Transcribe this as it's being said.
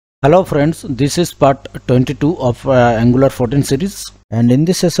Hello friends, this is part 22 of Angular 14 series, and in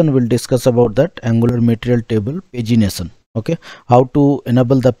this session we'll discuss about that Angular Material Table Pagination. Okay, how to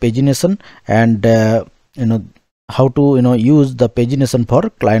enable the pagination and how to use the pagination for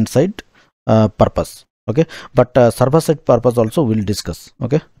client side purpose. Okay, but server side purpose also we'll discuss.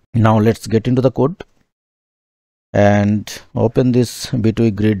 Okay, now let's get into the code and open this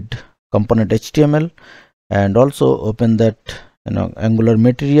B2E grid component HTML and also open that Angular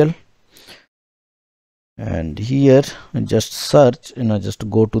Material, and here just search, just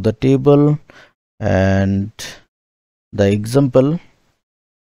go to the table and the example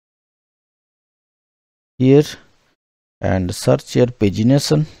here and search here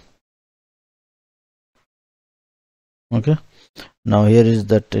pagination. Okay, now here is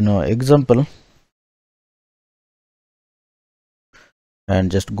that example,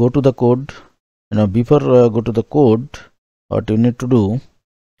 and just go to the code. Before go to the code, what you need to do,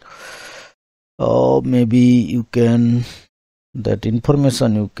 maybe you can, that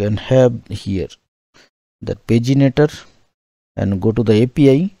information you can have here, that paginator, and go to the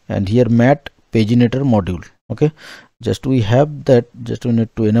API and here mat paginator module. Okay, just we have that, just we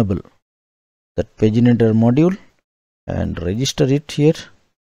need to enable that paginator module and register it here,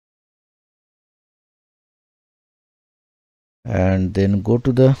 and then go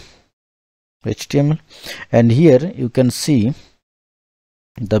to the HTML, and here you can see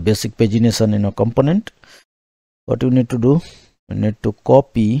the basic pagination component. What you need to do, you need to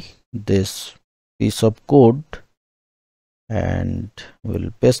copy this piece of code and we'll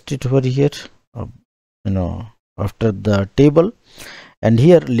paste it over here, after the table, and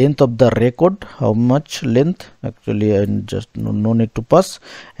here length of the record, how much length actually, and just no need to pass,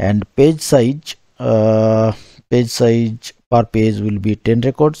 and page size per page will be 10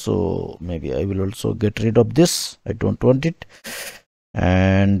 records, so maybe I will also get rid of this, I don't want it.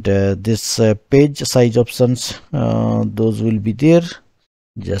 And this page size options, those will be there.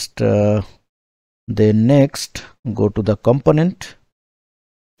 Just then next go to the component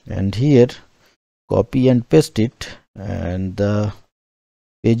and here copy and paste it, and the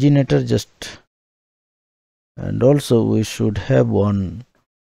paginator just, and also we should have one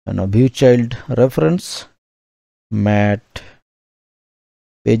view child reference mat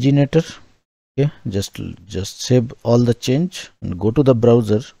paginator. Okay, just save all the change and go to the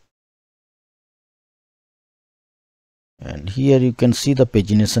browser, and here you can see the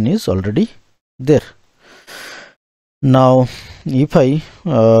pagination is already there. Now if I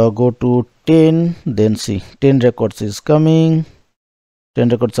go to 10, then see 10 records is coming, 10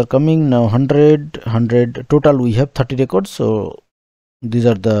 records are coming. Now 100 total we have 30 records, so these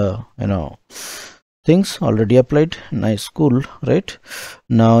are the things already applied. Nice, cool, right?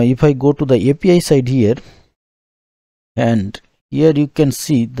 Now if I go to the API side here, and here you can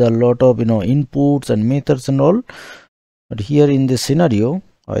see the lot of inputs and methods and all, but here in this scenario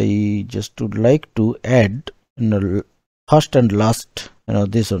I just would like to add first and last,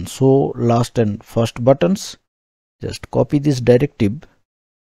 this one, so last and first buttons. Just copy this directive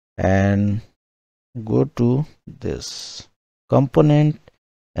and go to this component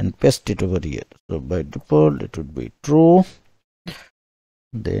and paste it over here. So by default it would be true.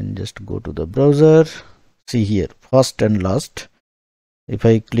 Then just go to the browser, see here first and last. If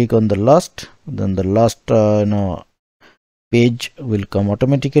I click on the last, then the last page will come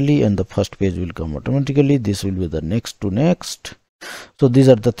automatically and the first page will come automatically. This will be the next to next. So these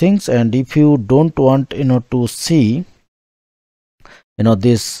are the things, and if you don't want to see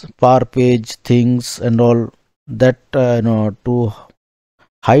this per page things and all that, to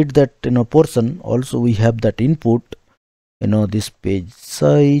hide that portion, also we have that input, this page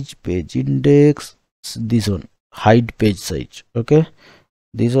size, page index, this one, hide page size. Okay,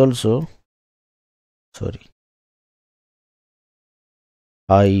 this also, sorry,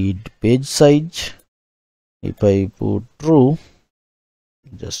 hide page size. If I put true,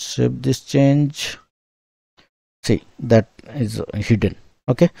 just save this change, see that is hidden.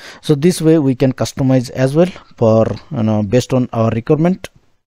 Okay, so this way we can customize as well for based on our requirement.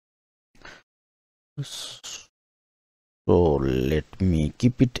 So let me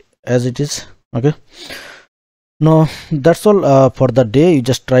keep it as it is. Okay, now that's all for the day. You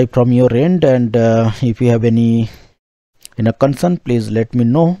just try from your end, and if you have any concern, please let me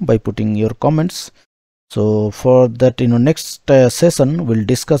know by putting your comments. So for that next session we'll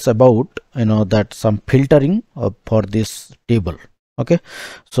discuss about that some filtering for this table. Okay,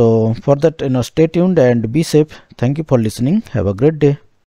 so for that stay tuned and be safe. Thank you for listening. Have a great day.